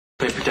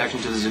Pay protection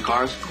to the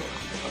Zakaras?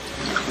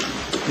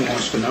 Who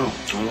wants to know?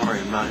 Don't worry,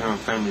 I'm not here on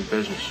family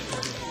business.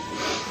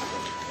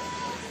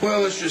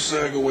 Well, let's just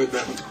go way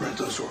back with the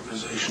Corinthos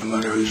organization. No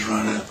matter who's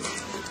running it.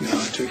 You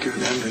know, I take care of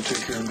them, they take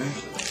care of me.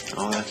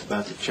 Oh, that's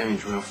about to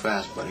change real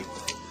fast, buddy.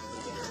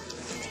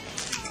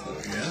 Oh,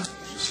 yeah?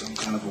 Is some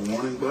kind of a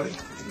warning, buddy?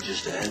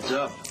 Just a heads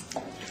up.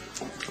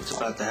 What's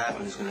about to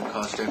happen is going to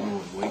cost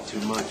everyone way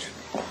too much.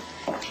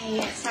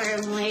 Hey, sorry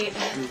I'm late.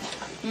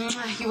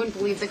 You wouldn't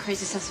believe the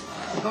crazy stuff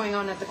going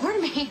on at the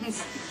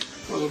Quartermains.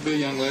 Well, it'll be,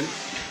 young lady.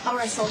 All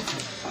right, so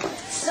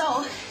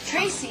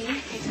Tracy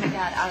kicked my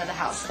dad out of the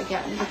house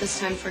again, but this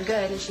time for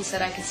good, and she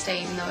said I could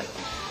stay even though it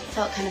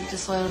felt kind of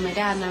disloyal to my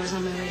dad and I was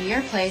on my way to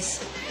your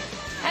place.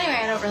 Anyway,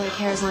 I don't really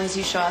care as long as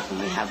you show up and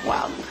we have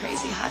wild and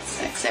crazy hot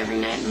sex every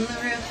night on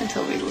the roof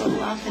until we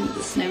roll off into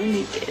the snow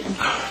naked.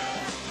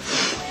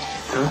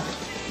 Huh?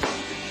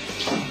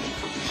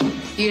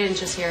 You didn't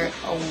just hear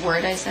a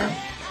word I said?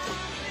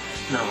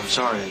 No, I'm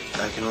sorry.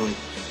 I can only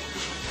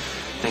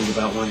think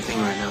about one thing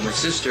right now. My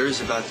sister is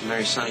about to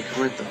marry Sonny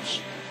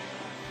Corinthos.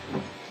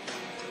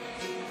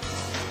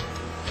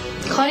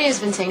 Claudia's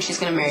been saying she's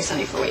going to marry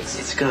Sonny for weeks.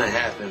 It's going to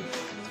happen.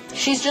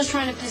 She's just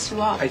trying to piss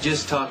you off. I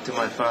just talked to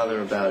my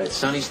father about it.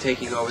 Sonny's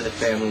taking over the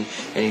family,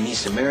 and he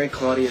needs to marry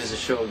Claudia as a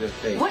show of good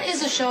faith. What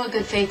is a show of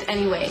good faith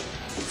anyway?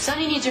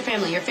 Sonny needs your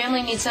family. Your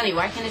family needs Sonny.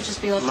 Why can't it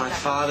just be like that? My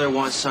father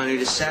wants Sonny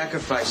to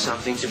sacrifice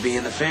something to be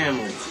in the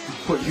family.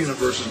 What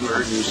universe is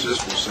married to your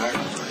sister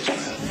sacrifice,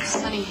 man?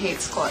 Sonny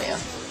hates Claudia.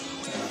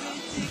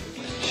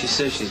 She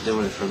says she's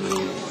doing it for me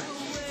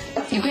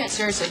anyway. You can't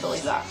seriously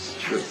believe that.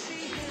 Sure.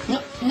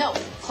 No.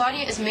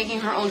 Claudia is making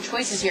her own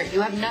choices here.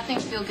 You have nothing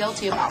to feel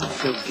guilty about. I don't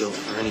feel guilt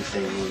for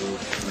anything, Lulu.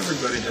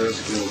 Everybody does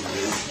guilt,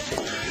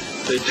 man.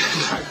 They did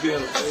not be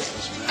in a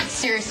business, man.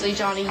 Seriously,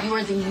 Johnny, you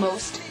are the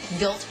most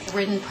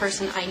guilt-ridden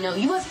person I know.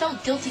 You have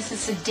felt guilty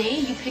since the day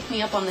you picked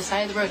me up on the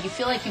side of the road. You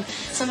feel like you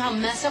somehow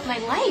messed up my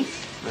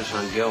life. That's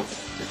not guilt.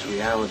 It's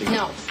reality.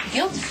 No,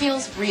 guilt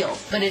feels real,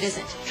 but it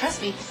isn't.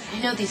 Trust me, I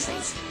know these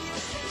things.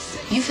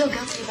 You feel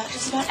guilty about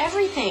just about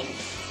everything.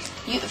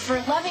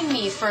 For loving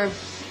me, for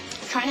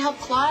trying to help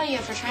Claudia,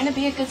 for trying to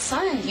be a good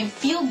son. You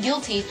feel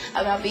guilty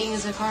about being a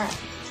Zakara.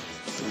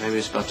 Maybe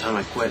it's about time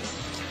I quit.